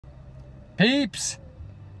Peeps!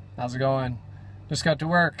 How's it going? Just got to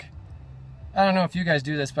work. I don't know if you guys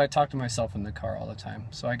do this, but I talk to myself in the car all the time.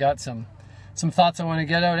 So I got some thoughts I want to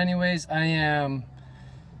get out. Anyways, I am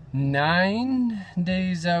 9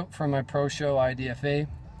 days out from my pro show IDFA.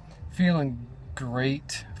 Feeling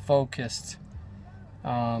great, focused.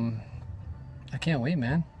 I can't wait,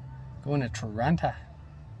 man. Going to Toronto.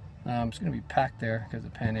 It's going to be packed there because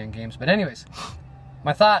of Pan Am Games. But anyways,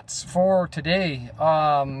 my thoughts for today.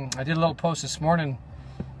 I did a little post this morning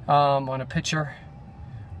on a picture.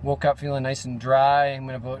 Woke up feeling nice and dry. I'm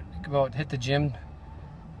going to about hit the gym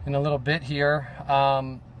in a little bit here.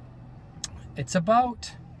 It's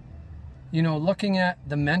about, looking at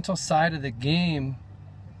the mental side of the game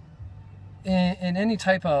in any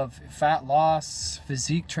type of fat loss,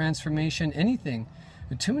 physique transformation, anything.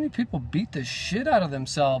 Too many people beat the shit out of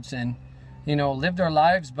themselves and, live their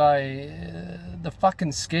lives by the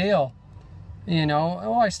fucking scale.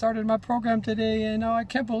 Oh, I started my program today and I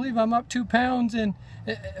can't believe I'm up 2 pounds. And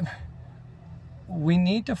we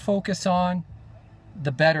need to focus on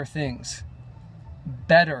the better things.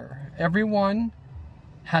 Better. Everyone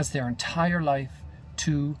has their entire life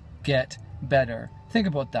to get better. Think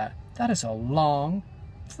about that. That is a long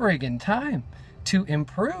friggin' time to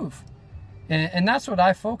improve. And that's what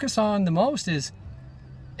I focus on the most is,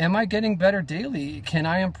 am I getting better daily? Can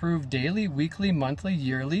I improve daily, weekly, monthly,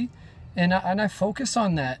 yearly? And I focus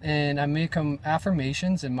on that, and I make them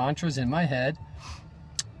affirmations and mantras in my head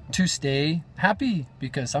to stay happy,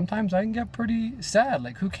 because sometimes I can get pretty sad.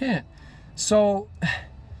 Like, who can't? So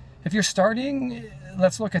if you're starting,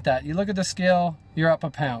 let's look at that. You look at the scale, you're up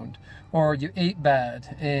 1 pound, or you ate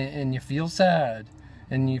bad and you feel sad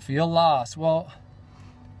and you feel lost. Well,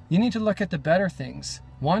 you need to look at the better things.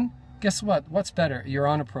 One, guess what? What's better? You're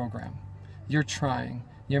on a program. You're trying.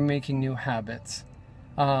 You're making new habits.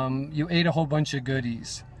 You ate a whole bunch of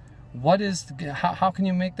goodies. How can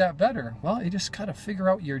you make that better? Well, you just got to figure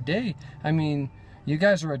out your day. I mean, you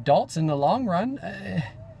guys are adults in the long run.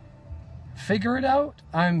 Figure it out.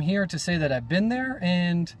 I'm here to say that I've been there,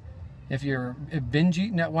 and if you're binge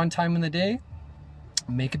eating at one time in the day,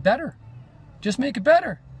 make it better. Just make it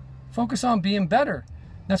better. Focus on being better.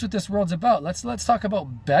 That's what this world's about. Let's talk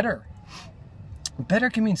about better. Better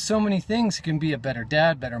can mean so many things. It can be a better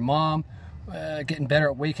dad, better mom, getting better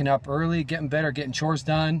at waking up early, getting better at getting chores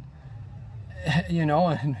done,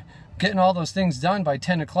 and getting all those things done by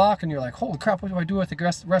 10 o'clock, and you're like, holy crap, what do I do with the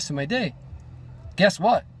rest of my day? Guess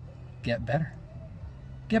what? Get better.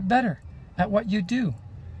 Get better at what you do.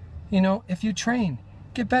 If you train,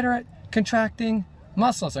 get better at contracting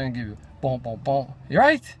muscles. I'm going to give you boom, boom, boom. You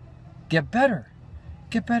right? Get better.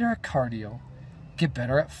 Get better at cardio. Get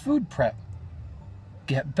better at food prep.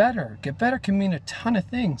 Get better. Get better can mean a ton of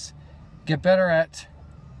things. Get better at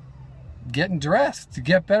getting dressed.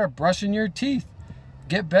 Get better at brushing your teeth.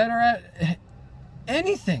 Get better at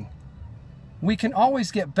anything. We can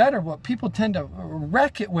always get better. What people tend to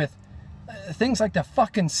wreck it with things like the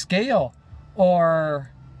fucking scale,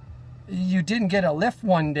 or you didn't get a lift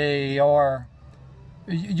one day, or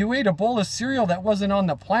you ate a bowl of cereal that wasn't on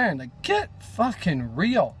the plan. Like, get fucking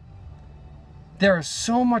real. There is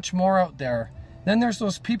so much more out there. Then there's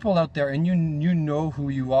those people out there, and you know who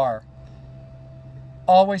you are.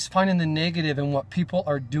 Always finding the negative in what people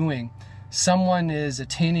are doing. Someone is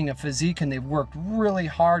attaining a physique and they've worked really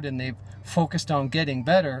hard and they've focused on getting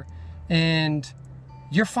better, and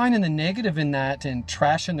you're finding the negative in that and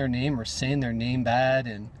trashing their name or saying their name bad,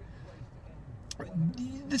 and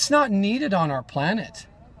it's not needed on our planet.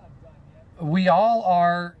 We all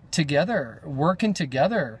are together, working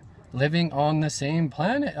together, living on the same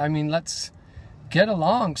planet. I mean, let's get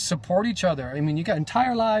along, support each other. I mean, you got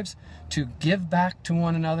entire lives to give back to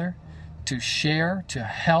one another, to share, to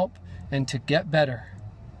help, and to get better.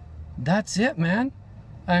 That's it, man.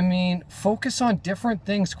 I mean, focus on different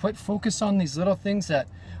things. Quit focus on these little things that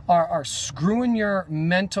are screwing your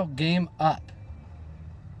mental game up.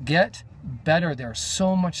 Get better. There's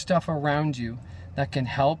so much stuff around you that can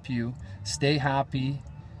help you stay happy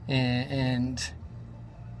and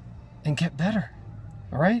get better.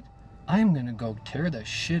 All right? I'm going to go tear the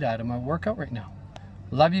shit out of my workout right now.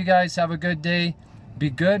 Love you guys. Have a good day. Be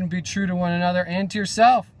good and be true to one another and to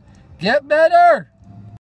yourself. Get better.